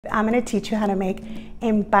I'm going to teach you how to make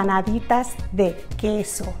empanaditas de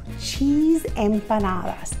queso, cheese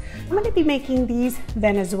empanadas. I'm going to be making these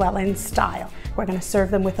Venezuelan style. We're going to serve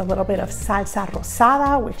them with a little bit of salsa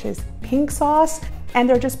rosada, which is pink sauce, and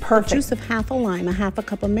they're just perfect. The juice of half a lime, a half a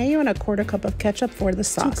cup of mayo, and a quarter cup of ketchup for the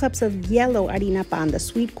sauce. 2 cups of yellow harina pan, the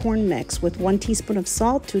sweet corn mix, with 1 teaspoon of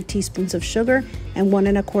salt, 2 teaspoons of sugar, and 1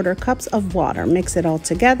 1/4 cups of water. Mix it all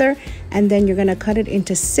together, and then you're going to cut it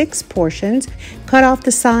into 6 portions. Cut off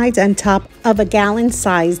the sides and top of a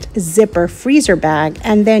gallon-sized zipper freezer bag,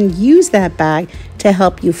 and then use that bag to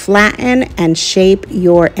help you flatten and shape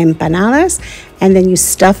your empanadas. And then you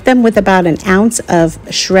stuff them with about 1 ounce of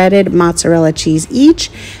shredded mozzarella cheese each,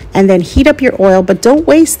 and then heat up your oil, but don't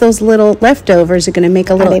waste those little leftovers. You're going to make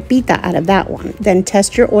a little arepita out of that one. Then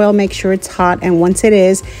test your oil, make sure it's hot, and once it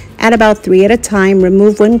is, add about 3 at a time.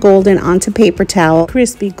 Remove when golden onto paper towel.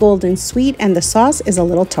 Crispy, golden, sweet, and the sauce is a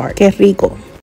little tart. Que rico.